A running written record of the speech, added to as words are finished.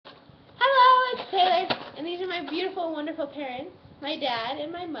And these are my beautiful, wonderful parents, my dad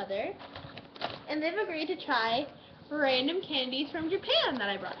and my mother. And they've agreed to try random candies from Japan that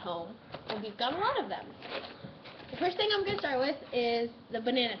I brought home. And we've got a lot of them. The first thing I'm going to start with is the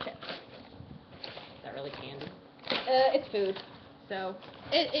banana chips. Is that really candy? It's food, so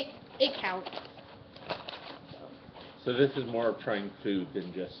it counts. So this is more of trying food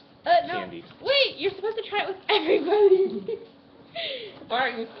than just No. candy. Wait, you're supposed to try it with everybody.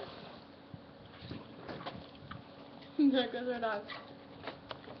 Alright. There goes our dog.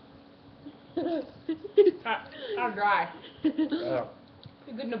 I'm dry. Oh,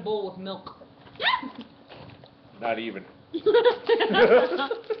 You're good in a bowl with milk. not even.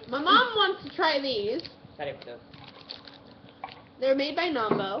 My mom wants to try these. They're made by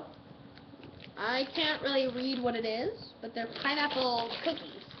Nambo. I can't really read what it is, but they're pineapple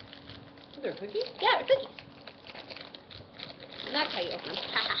cookies. Oh, they're cookies? Yeah, they're cookies. And that's how you open them.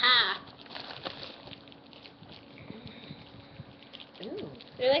 Ha ha ha. Ooh.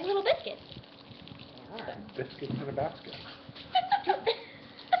 They're like little biscuits. They are. Biscuits in a basket.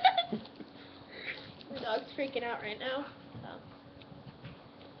 The dog's freaking out right now.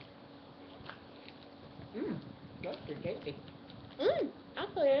 Mmm. That's pretty tasty.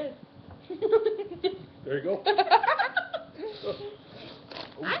 Actually it is. There you go.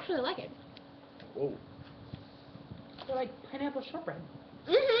 I actually like it. Whoa. They're like pineapple shortbread.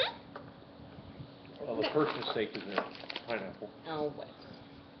 Mm-hmm. Well, the person's sake is in pineapple. Oh, what?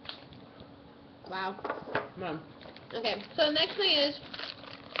 Wow. Come on. Okay, so the next thing is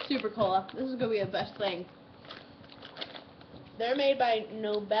Super Cola. This is going to be the best thing. They're made by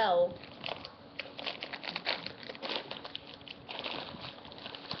Nobel.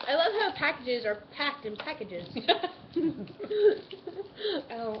 I love how packages are packed in packages.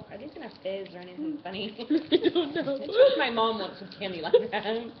 Oh, are these gonna fizz or anything funny? I don't know. It's just my mom wants some candy like that.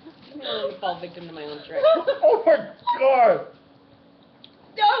 I'm gonna fall victim to my own trick. Oh my god!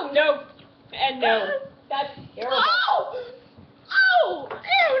 No! And no. That's terrible. Oh! Oh!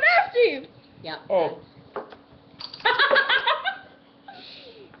 Ew, nasty! Yeah. Oh.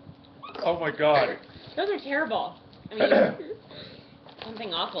 Oh my god. Those are terrible. I mean,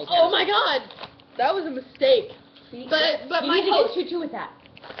 something awful. Oh my god! That was a mistake. See? But you my need to host... get Tutu with that.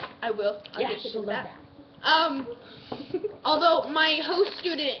 I will. I'll Yeah, get she'll to love that. that. Although my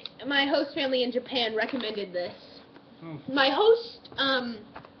host family in Japan recommended this. My host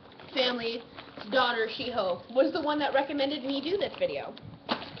family daughter Shiho was the one that recommended me do this video.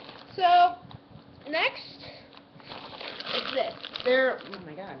 So next is this. They're Oh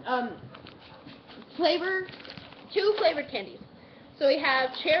my god. two flavored candies. So we have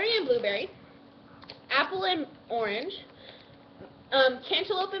cherry and blueberry, apple and orange,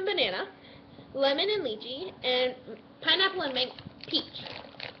 cantaloupe and banana, lemon and lychee, and pineapple and peach.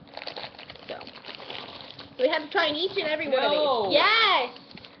 So we have to try each and every one of these. Yes!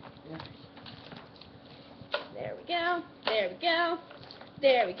 There we go. There we go.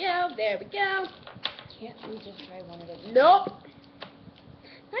 There we go. There we go. Can't we just try one of those? Nope.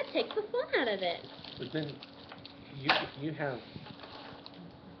 That takes the fun out of it. But then you have.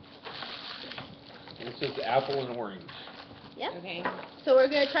 It says apple and orange. Yep. Okay. So we're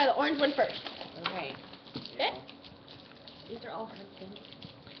gonna try the orange one first. Okay. Okay. These are all hard things.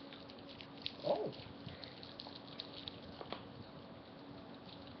 Oh.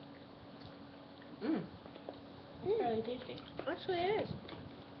 Mmm. It's really tasty. Actually, it is.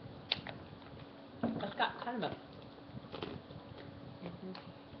 It's got kind of a...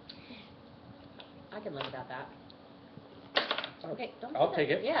 I can live without that. Okay, don't I'll do take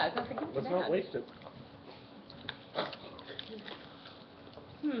that. it. Yeah, I was going to give it Let's to not Dad. waste it.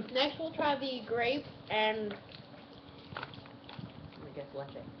 Next, we'll try the grape and... I guess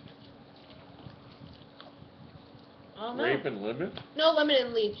left it. Oh, no. Grape and lemon? No, lemon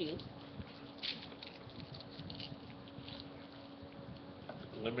and lychee.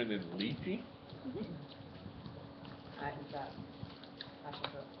 Lemon and lychee? I think that. I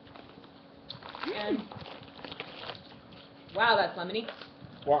should go. And... Wow, that's lemony.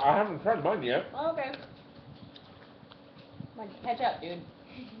 Well, I haven't tried mine yet. Oh, okay. Come on, catch up, dude.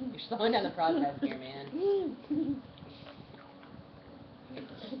 You're slowing down the process here, man.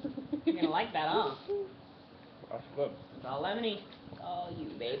 You're gonna like that, huh? That's good. It's all lemony. Oh, you,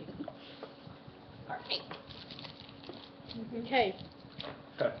 babe. Alright. Okay.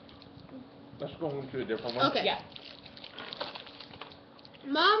 Okay. Let's go into a different one. Okay. Yeah.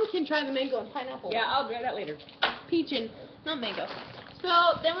 Mom can try the mango and pineapple. Yeah, I'll try that later. Peach and... not mango. So,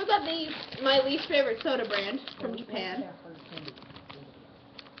 then we've got my least favorite soda brand from Japan.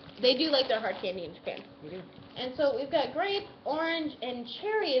 They do like their hard candy in Japan. You do. And so we've got grape, orange, and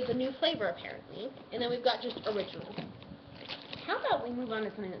cherry is a new flavor apparently. And then we've got just original. How about we move on to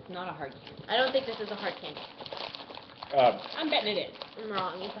something that's not a hard candy? I don't think this is a hard candy. I'm betting it is. I'm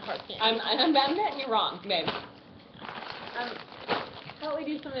wrong. It's a hard candy. I'm betting you're wrong, babe. How about we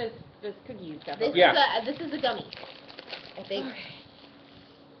do some of this cookie stuff? This Yeah. this is a gummy. I think.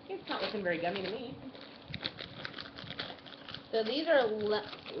 It's not looking very gummy to me. So these are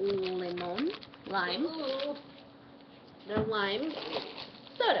lime. Ooh. They're lime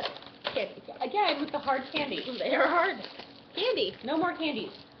soda candies. Again, with the hard candy. They are hard candy. No more candies.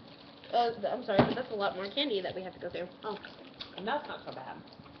 I'm sorry, but that's a lot more candy that we have to go through. Oh. And that's not so bad.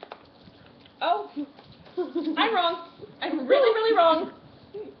 Oh, I'm wrong. I'm really, really wrong.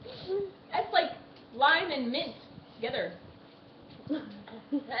 That's like lime and mint together.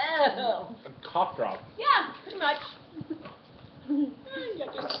 Oh. A cough drop. Yeah, pretty much.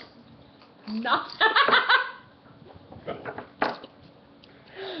 Not. Yeah,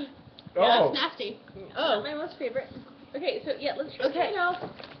 Oh. that's nasty. Oh, my most favorite. Okay, so yeah, let's try something else.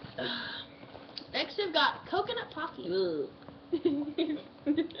 Next we've got coconut pocky. Ooh.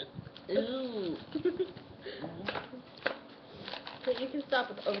 Ooh. So you can stop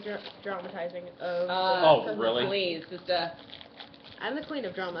with over dramatizing of Oh, coconut really? Please, just I'm the queen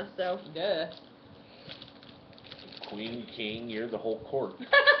of drama, so. duh. Queen, king, you're the whole court.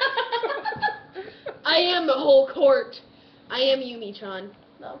 I am the whole court. I am Yumi-chan.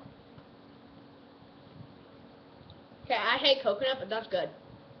 No. Okay, I hate coconut, but that's good.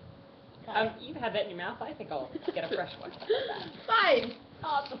 You've had that in your mouth. I think I'll get a fresh one. Fine.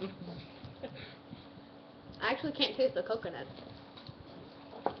 Awesome. I actually can't taste the coconut.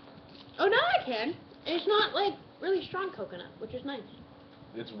 Oh, now I can. It's not like really strong coconut, which is nice.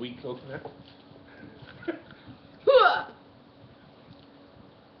 It's weak coconut. Hooah!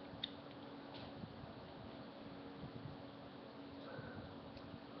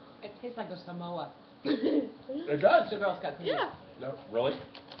 It tastes like a Samoa. It does. The Girl Scout cookie. Yeah. No, really?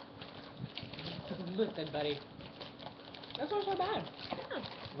 Listen, buddy. That's not so bad. Yeah.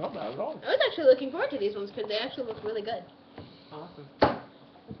 Not bad at all. I was actually looking forward to these ones because they actually look really good. Awesome.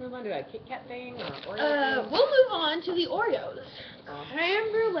 Let's move on to a Kit Kat thing or Oreo thing. We'll move on to the Oreos. Oh.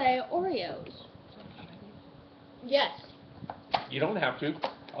 Creme brulee Oreos. Yes. You don't have to.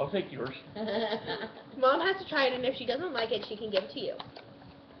 I'll take yours. Mom has to try it, and if she doesn't like it, she can give it to you.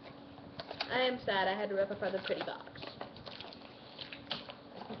 I am sad I had to rip apart the pretty box.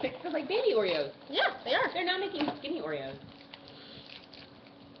 They're like baby Oreos. Yeah, they are. They're not making skinny Oreos.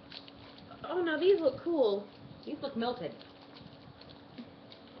 Oh no, these look cool. These look melted.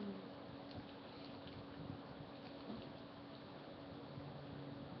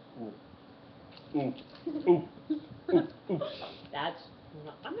 Ooh. Ooh. Ooh. Ooh. Ooh. That's.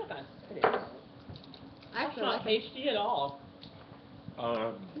 I'm not gonna spit it. That's Actually, not tasty at all.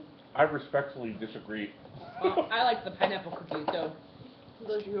 I respectfully disagree. Well, I like the pineapple cookies, so.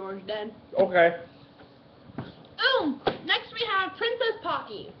 those are yours, Dad. Okay. Oh, next we have Princess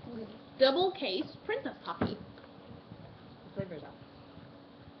Pocky. Double case Princess Pocky. What flavor is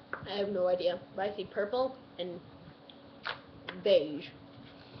that? I have no idea, but I see purple and beige.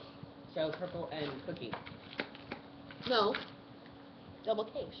 So purple and cookie. No, double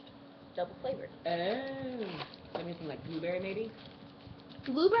cased, double flavored. Oh. Anything like blueberry maybe?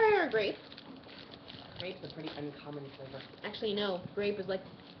 Blueberry or grape? Grape's a pretty uncommon flavor. Actually, no. Grape is like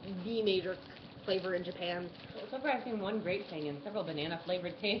the major flavor in Japan. Well, so far I've seen one grape thing and several banana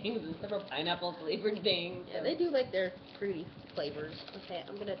flavored things and several pineapple flavored things. Yeah, they do like their fruity flavors. Okay,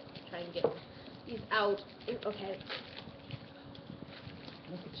 I'm gonna try and get these out. Okay,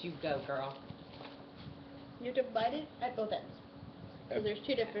 Look at you go, girl. you have to bite it at both ends. So there's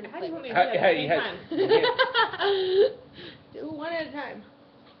two different How do you want me flavors. to do that at the same time? Do one at a time.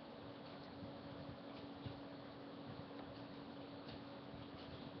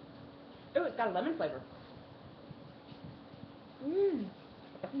 Oh, it's got a lemon flavor. Mmm.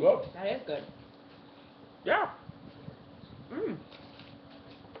 Whoa. That is good. Yeah. Mmm.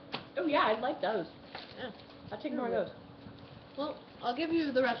 Oh yeah, I'd like those. Yeah. I'll take more of those. Well, I'll give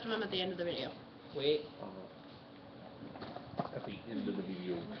you the rest of them at the end of the video. Wait. At the end of the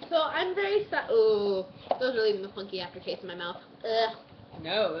video. So I'm very sad. Oh, those are leaving the funky aftertaste in my mouth. Ugh.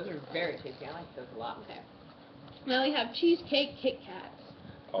 No, those are very tasty. I like those a lot. Okay. Now we have cheesecake Kit Kats.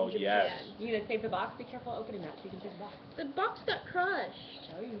 Oh, from yes. Japan. You gonna save the box? Be careful opening that so you can save the box. The box got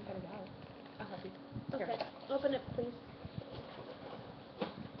crushed. Oh, you cut it out. I'll help you. Okay, Careful. open it, please.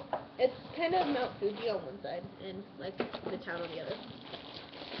 It's kind of Mount Fuji on one side and like the town on the other.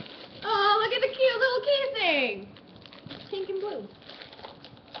 Oh, look at the cute little casing! Pink and blue.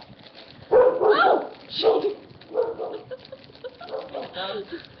 Oh! dog.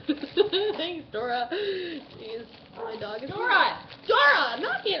 Thanks, Dora. Jeez, my dog is Dora! Dora,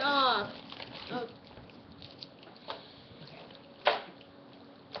 knock it off. Oh.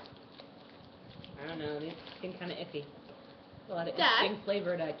 I don't know, these seem kind of iffy. A lot of Dad? interesting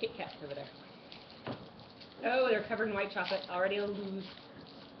flavored Kit Kats over there. Oh, they're covered in white chocolate. Already a lose.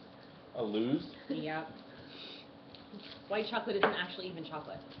 A lose? Yeah. White chocolate isn't actually even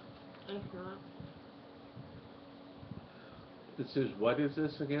chocolate. It's not. This is, what is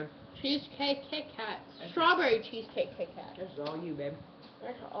this again? Cheesecake Kit Kat. Strawberry cheesecake Kit Kat. This is all you, babe.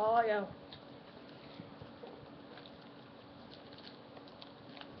 That's all you.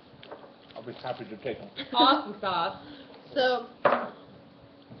 I'll be happy to take them. Awesome sauce. So,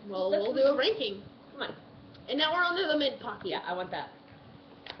 we'll do a ranking. Come on. And now we're on to the mid pocky. Yeah, I want that.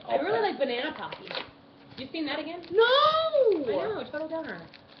 I I'll really pass. like banana pocky. You seen that again? No! I know, total downer.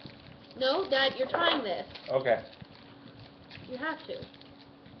 No, Dad, you're trying this. Okay. You have to.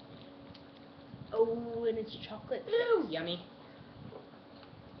 Oh, and it's chocolate. Ooh, yummy.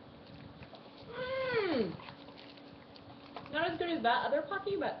 Mmm. Not as good as that other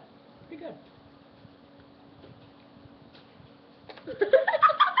pocky, but pretty good.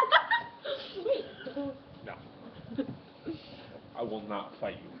 Sweet. No. I will not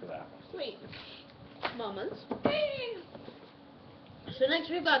fight you for that. Sweet. Mamas. So next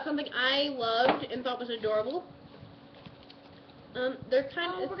we've got something I loved and thought was adorable. They're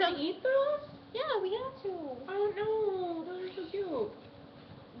kind Oh, of we're gonna eat those? Yeah, we have to. Oh no, those are so cute.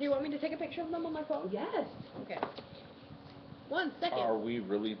 Do you want me to take a picture of them on my phone? Yes. Okay. 1 second. Are we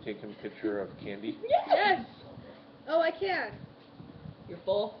really taking a picture of candy? Yes. Oh, I can. You're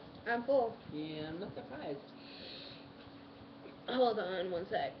full? I'm full. Yeah, I'm not surprised. Hold on 1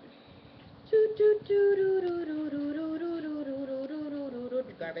 sec.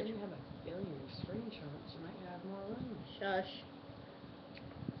 Garbage. You have a billion screenshots. You might have more room. Shush.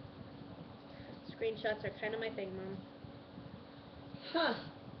 Screenshots are kind of my thing, Mom. Huh.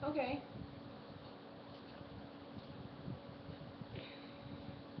 Okay.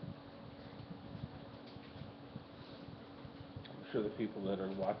 I'm sure the people that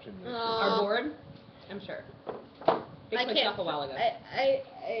are watching this Are bored? I'm sure. They I clicked can't. off a while ago. I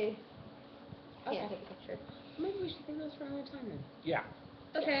can't take a picture. Maybe we should take those for another time then. Yeah.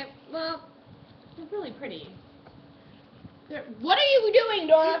 Okay, well, They're really pretty. what are you doing,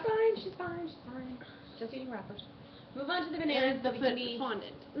 Dora? She's fine, she's fine, she's fine. Just eating wrappers. Move on to the bananas. And the so we can be...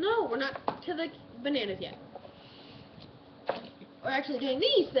 fondant. No, we're not to the bananas yet. We're actually doing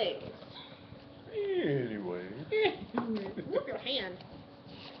these things. Anyway. Whoop your hand.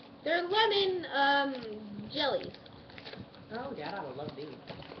 They're lemon jellies. Oh, Dad, I would love these.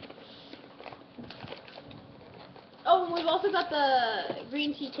 Oh, and we've also got the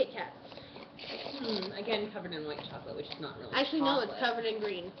green tea Kit Kats. Again, covered in white chocolate, which is not really Actually, no, it's chocolate. covered in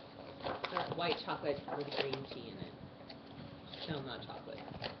green. White chocolate with green tea in it. Still not chocolate.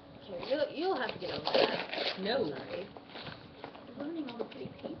 Here, you'll have to get over that. No. Sorry. I'm learning all the pretty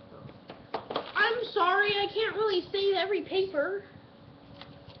paper. I'm sorry, I can't really see every paper.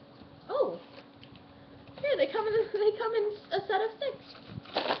 Oh. Here, they come in a set of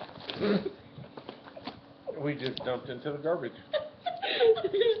 6. We just dumped into the garbage.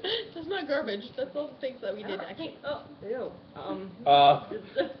 That's not garbage. That's all the things that we did actually. Oh, ew.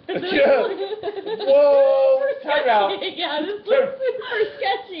 Whoa, time out. Yeah, this looks super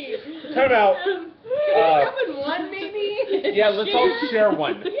sketchy. Time out. Can we come in one, maybe? Yeah, let's all share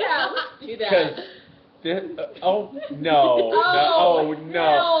one. Yeah, let's do that. Because this, oh no,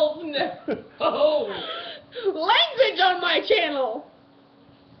 no. Language on my channel!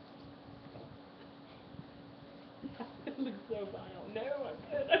 It looks so vile. No,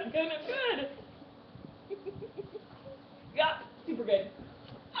 I'm good. Yeah, super good.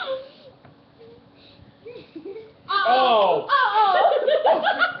 Oh.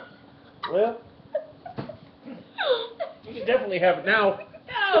 Well, you can definitely have it now.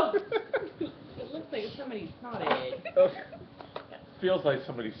 No. It looks like somebody snotted. Feels like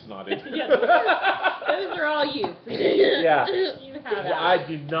somebody snotted. Yeah, those are all you. Yeah. You have it. I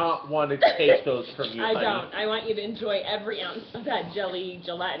do not want to take those from you, I honey. don't. I want you to enjoy every ounce of that jelly,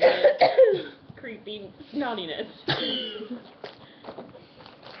 gelatinous, creepy snottiness.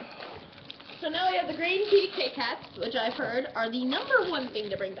 So now we have the green tea Kit Kats, which I've heard are the #1 thing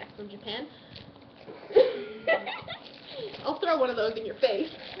to bring back from Japan. I'll throw one of those in your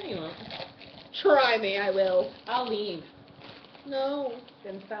face. No, you won't. Try me, I will. I'll leave. No.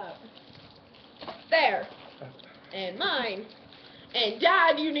 Then stop. There. And mine. And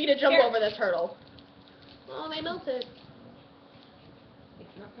Dad, you need to jump Here. over this hurdle. Oh, they melted.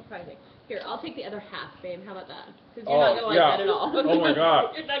 It's not surprising. Here, I'll take the other half, babe. How about that? Because you're not gonna like that at all. Oh my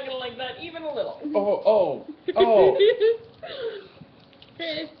god. You're not gonna like that even a little. Oh. Oh.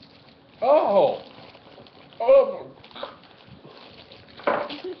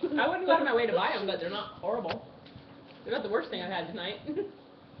 I wouldn't go out of my way to buy them, but they're not horrible. They're not the worst thing I've had tonight.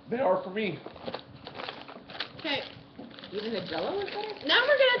 They are for me. Okay. Even the Jello is better. Now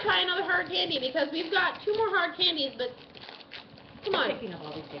we're gonna try another hard candy because we've got 2 more hard candies, but come on. I'm picking up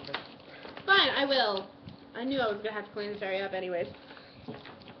all these papers. Fine, I will. I knew I was gonna have to clean this area up anyways.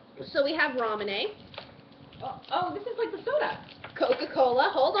 So we have ramen, Oh, this is like the soda. Coca-Cola,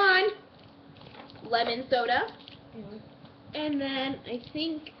 hold on, lemon soda, and then I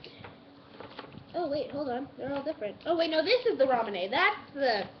think, oh wait, hold on, they're all different. Oh wait, no, this is the ramen. That's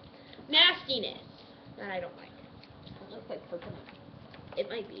the nastiness that I don't like. It looks like coconut. It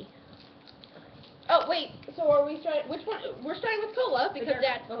might be. Oh wait, so are we starting? Which one? We're starting with cola because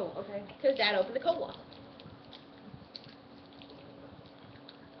Dad. Oh, okay. Because Dad opened the cola.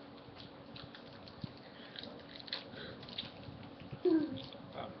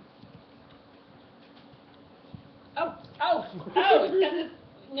 Oh, it's got this.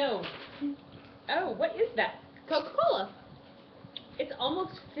 No. Oh, what is that? Coca-Cola. It's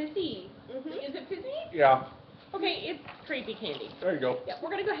almost fizzy. Mhm. Is it fizzy? Yeah. Okay, it's creepy candy. There you go. Yeah, we're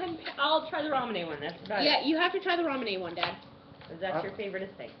gonna go ahead and I'll try the ramen one. That's about Yeah, it. you have to try the ramen one, Dad. Is that your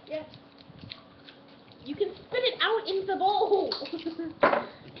favorite thing? Yes. You can spit it out into the bowl.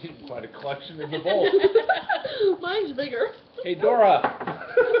 Getting quite a collection in the bowl. Mine's bigger. Hey, Dora.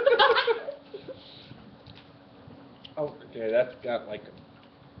 Oh, okay, that's got like.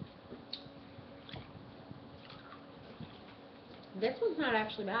 This one's not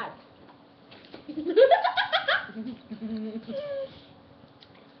actually bad.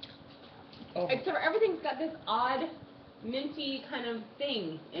 Oh. Except for everything's got this odd, minty kind of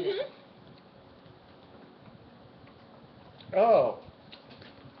thing in it. Oh.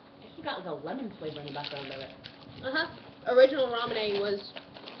 It's got like a lemon flavor in the background of it. Original ramen was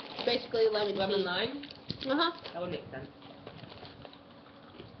basically lemon tea. Lime? That would make sense.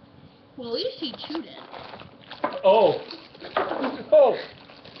 Well, at least he chewed it. Oh. Oh.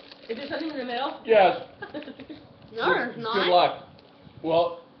 Is there something in the middle? Yes. No, there's not. Good luck.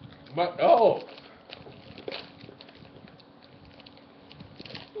 Well, oh.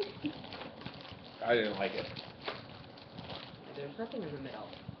 I didn't like it. There's nothing in the middle.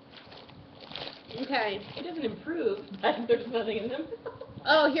 Okay. It doesn't improve, but there's nothing in the middle.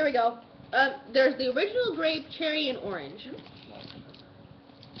 Oh, here we go. There's the original grape, cherry, and orange.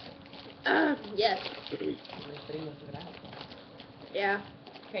 Yes. I'm just putting most of it out. Yeah.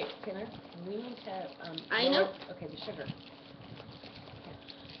 Okay, Taylor, we need to, I know. Okay, the sugar.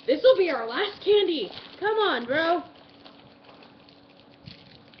 This will be our last candy. Come on, bro.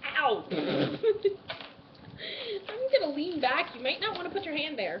 Ow. I'm gonna lean back. You might not want to put your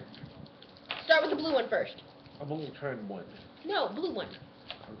hand there. Start with the blue one first. I'm only trying one. No, blue one.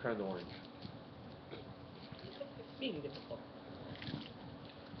 I'm trying the orange. It's being difficult.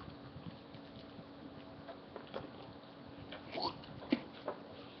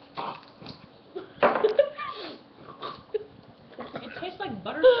 It tastes like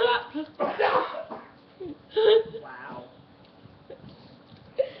butterscotch. Wow.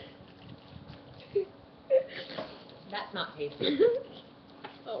 That's not tasty.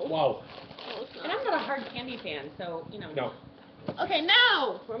 Oh. Wow. No, it's And not. I'm not a hard candy fan, so, you know. No. Okay,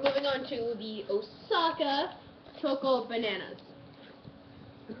 now we're moving on to the Osaka Choco Bananas.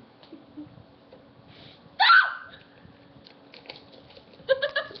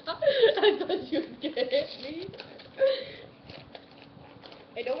 I thought you would get me.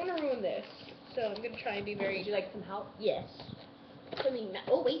 I don't want to ruin this, so I'm going to try and be very... Would you like some help? Yes. Something that...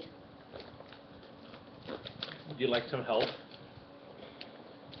 Oh, wait. Would you like some help?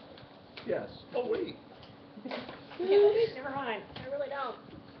 Yes. Oh, wait. Never mind. I really don't.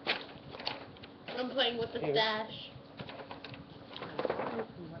 I'm playing with the Hey. stash.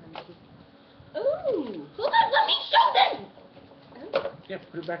 Ooh. Hold on, let me show them! Yeah,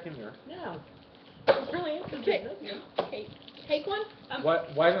 put it back in there. No. It's really interesting. Okay, take one.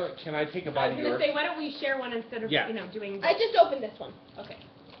 Why don't, can I take a I bite was of going to yours? say, why don't we share one instead of, Yeah. you know, doing... I just opened this one. Okay.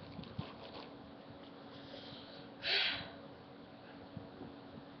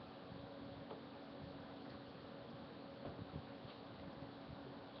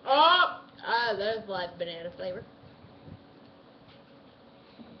 Oh! There's live banana flavor.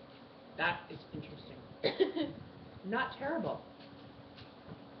 That is interesting. Not terrible.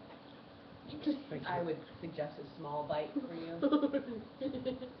 Thank I you. would suggest a small bite for you.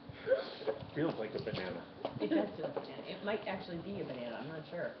 Feels like a banana. It does feel like a banana. It might actually be a banana. I'm not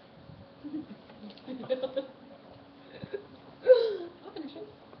sure. I'll finish it.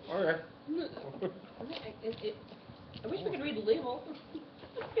 Okay. I wish we could read the label.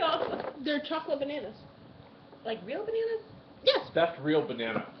 That'd be awesome. They're chocolate bananas. Like real bananas? Yes, That's real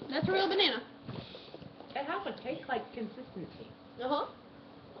banana. that's a real banana. It has a cake-like consistency. Uh-huh.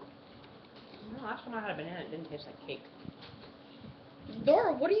 No, last time I had a banana, it didn't taste like cake.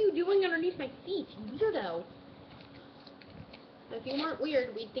 Dora, what are you doing underneath my feet, you weirdo? If you weren't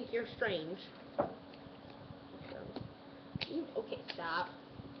weird, we'd think you're strange. Okay, stop.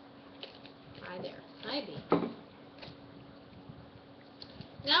 Hi there. Hi, baby.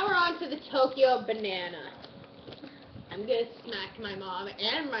 Now we're on to the Tokyo banana. I'm gonna smack my mom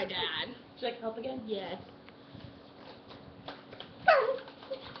and my dad. Should I help again? Yes.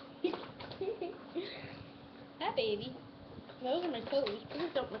 Hi, baby. Those are my toes. Please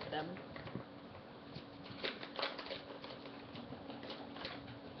don't lick them.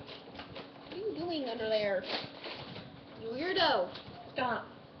 What are you doing under there? You weirdo. Stop.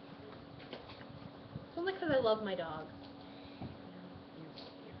 It's only because I love my dog.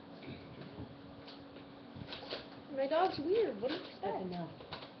 My dog's weird. What do you expect? No.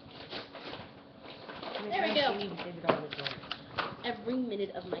 There we go. You need to save it all this way. Every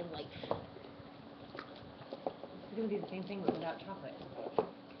minute of my life. It's going to be the same thing but without chocolate. Oh,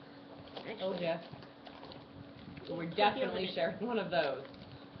 Actually, yeah. So we're definitely sharing one of those.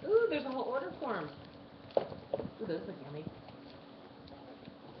 Ooh, there's a whole order form. Ooh, those look yummy.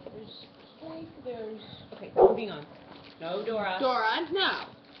 There's cake, there's... Okay, moving on. No, Dora. Dora, no.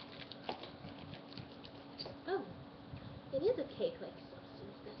 Oh, it is a cake-like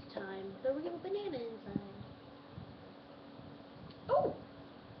substance this time, with a real banana inside. Oh!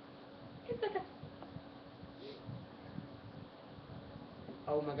 It's like a...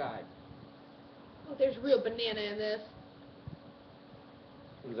 Oh my god. Oh, there's real banana in this.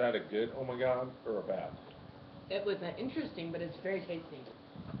 Was that a good oh my god or a bad? It was interesting, but it's very tasty.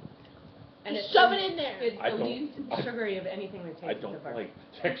 And Just shove it in there. It's I the don't- least sugary of anything we've I tasted don't so far. like the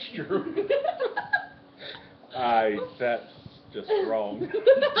texture. That's just wrong.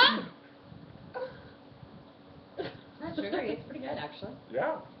 Not sugary, it's pretty good actually.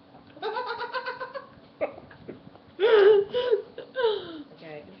 Yeah.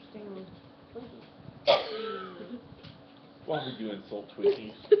 Okay, interesting. Why would you insult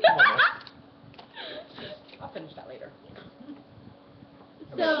Twinkies? Come on. I'll finish that later.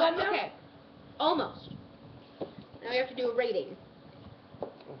 So, Done now? okay. Almost. Now we have to do a rating.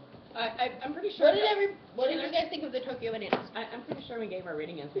 I'm pretty sure. What did you guys think of the Tokyo bananas? I'm pretty sure we gave our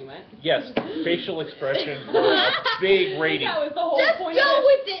rating as we went. Yes, facial expressions were a big rating. That was the whole Just point go of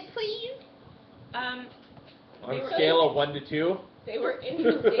with it, please. it. On a scale of 1 to 2? They were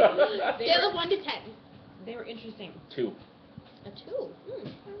interesting. Scale of 1 to 10. They were interesting. 2. A 2.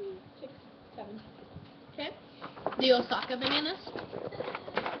 6, 7, Okay. The Osaka bananas?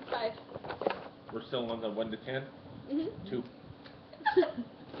 5. We're still on the 1 to 10? Mhm. 2.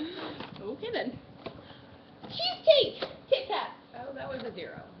 Okay then. Cheesecake! Kit Kat! Oh, that was a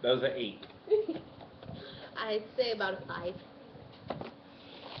 0. That was an 8. I'd say about a 5.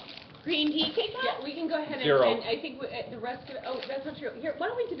 Green tea Kit Kat? Yeah, we can go ahead and, 0. and I think the rest of it. Oh, that's not true. Here, why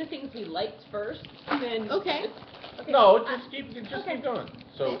don't we do the things we liked first, and then. Okay. Okay. No, just keep going.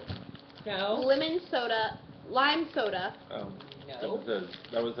 So, No. Lemon soda, lime soda, that No. was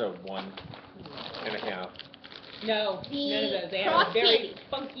a 1.5. No. The None of those. They had a cross very candy.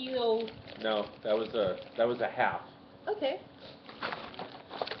 funky little. No, that was a half. Okay. Oh,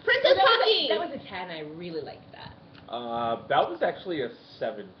 Princess Pocky! that was a 10. I really liked that. That was actually a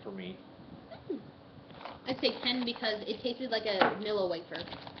 7 for me. I'd say 10 because it tasted like a vanilla wafer.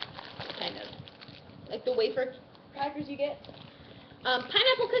 Kind of. Like the wafer crackers you get.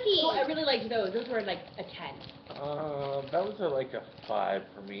 Pineapple cookies! Oh, I really liked those. Those were like a 10. That was like a 5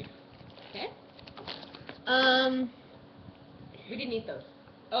 for me. Okay. We didn't eat those.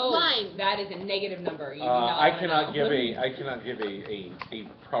 Oh, Lime. that is a negative number. You do not I wanna cannot know. give a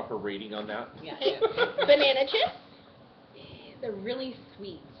proper rating on that. Yeah. Okay. Banana chips? They're really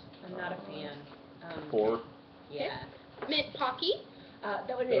sweet. I'm not a fan. 4. Yeah. Mint Pocky?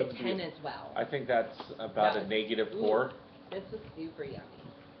 That would be a 10 as well. I think that's about a negative 4. Ooh, this was super yummy.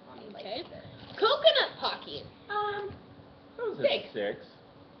 Mommy likes Okay. this. Coconut Pocky? That was a 6. 6.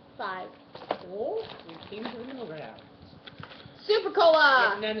 5. Oh, we came to the middle ground. Super Yeah,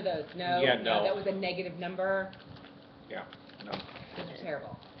 Cola! none of those. No, Yeah, no. that was a negative number. Yeah. No. Those are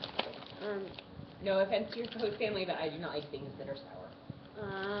terrible. Um, No offense to your host family, but I do not like things that are sour.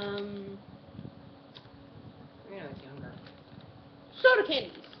 You know, it's younger. Soda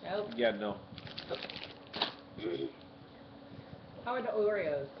candies. Nope. Yeah, no. How are the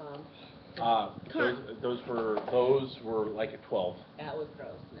Oreos, Those were like a 12. That was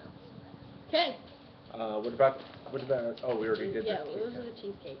gross. No. Okay. What about? Oh, we already did Yeah, that. those are the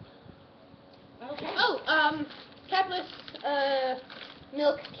cheesecake. Okay. Oh, capless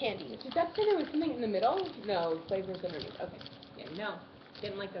milk candies. Did that say there was something in the middle? No, flavors underneath. Okay. Yeah, no.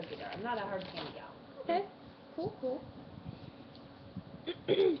 Didn't like those either. I'm not a hard candy gal. Okay. Cool.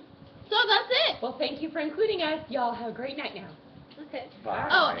 So that's it. Well, thank you for including us. Y'all have a great night now. Okay. Bye.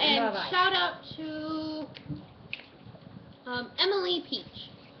 Oh, and Bye-bye. shout out to Emily Peach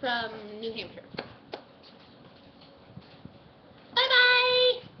from New Hampshire.